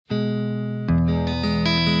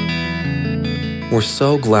We're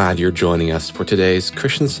so glad you're joining us for today's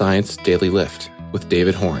Christian Science Daily Lift with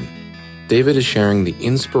David Horn. David is sharing the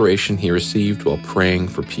inspiration he received while praying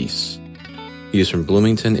for peace. He is from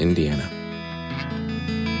Bloomington, Indiana.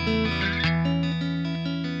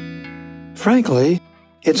 Frankly,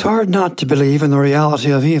 it's hard not to believe in the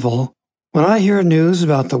reality of evil when I hear news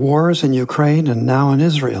about the wars in Ukraine and now in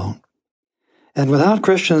Israel. And without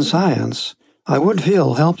Christian Science, I would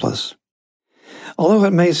feel helpless. Although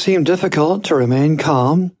it may seem difficult to remain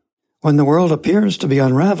calm when the world appears to be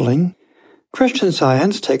unraveling, Christian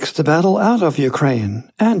Science takes the battle out of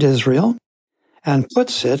Ukraine and Israel and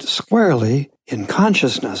puts it squarely in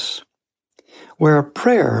consciousness, where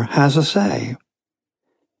prayer has a say.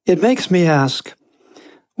 It makes me ask,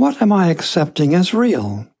 what am I accepting as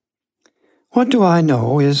real? What do I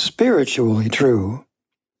know is spiritually true?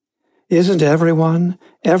 Isn't everyone,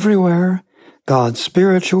 everywhere, God's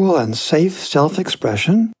spiritual and safe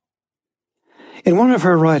self-expression? In one of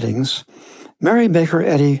her writings, Mary Baker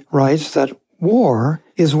Eddy writes that war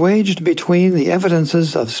is waged between the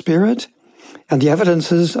evidences of spirit and the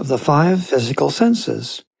evidences of the five physical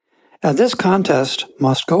senses, and this contest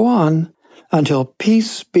must go on until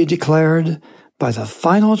peace be declared by the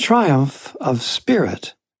final triumph of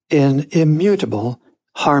spirit in immutable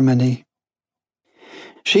harmony.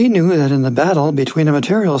 She knew that in the battle between a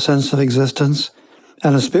material sense of existence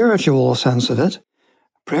and a spiritual sense of it,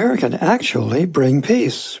 prayer can actually bring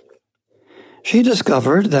peace. She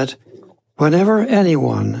discovered that whenever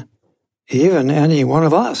anyone, even any one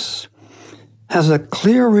of us, has a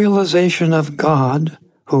clear realization of God,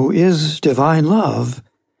 who is divine love,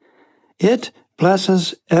 it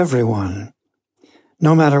blesses everyone,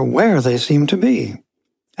 no matter where they seem to be.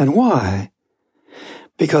 And why?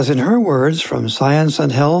 Because in her words from Science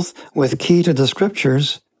and Health with Key to the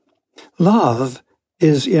Scriptures, love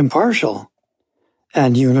is impartial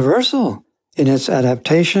and universal in its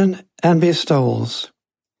adaptation and bestowals.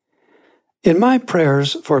 In my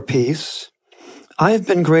prayers for peace, I've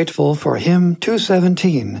been grateful for hymn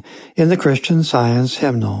 217 in the Christian Science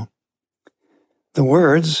hymnal. The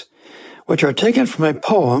words, which are taken from a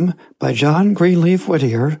poem by John Greenleaf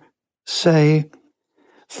Whittier, say,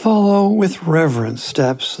 "Follow with reverent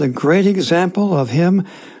steps the great example of him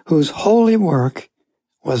whose holy work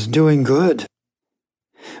was doing good.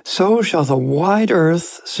 So shall the wide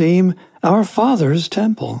earth seem our Father's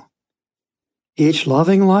temple, each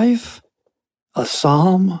loving life a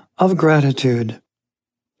psalm of gratitude."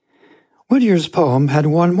 Whittier's poem had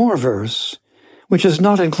one more verse, which is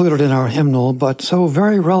not included in our hymnal but so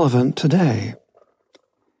very relevant today.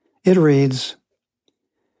 It reads,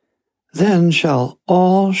 "Then shall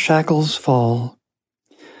all shackles fall.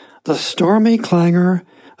 The stormy clangor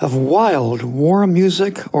of wild war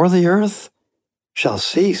music o'er the earth shall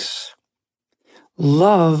cease.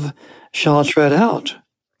 Love shall tread out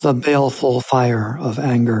the baleful fire of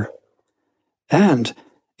anger, and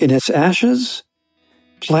in its ashes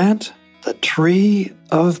plant the tree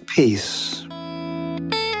of peace."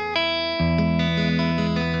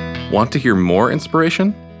 Want to hear more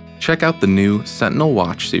inspiration? Check out the new Sentinel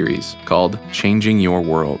Watch series called Changing Your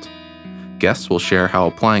World. Guests will share how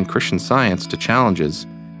applying Christian Science to challenges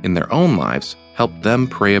in their own lives helped them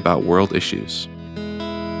pray about world issues.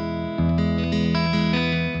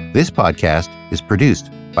 This podcast is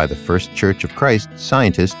produced by the First Church of Christ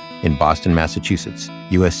Scientist in Boston, Massachusetts,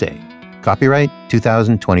 USA. Copyright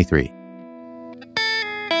 2023.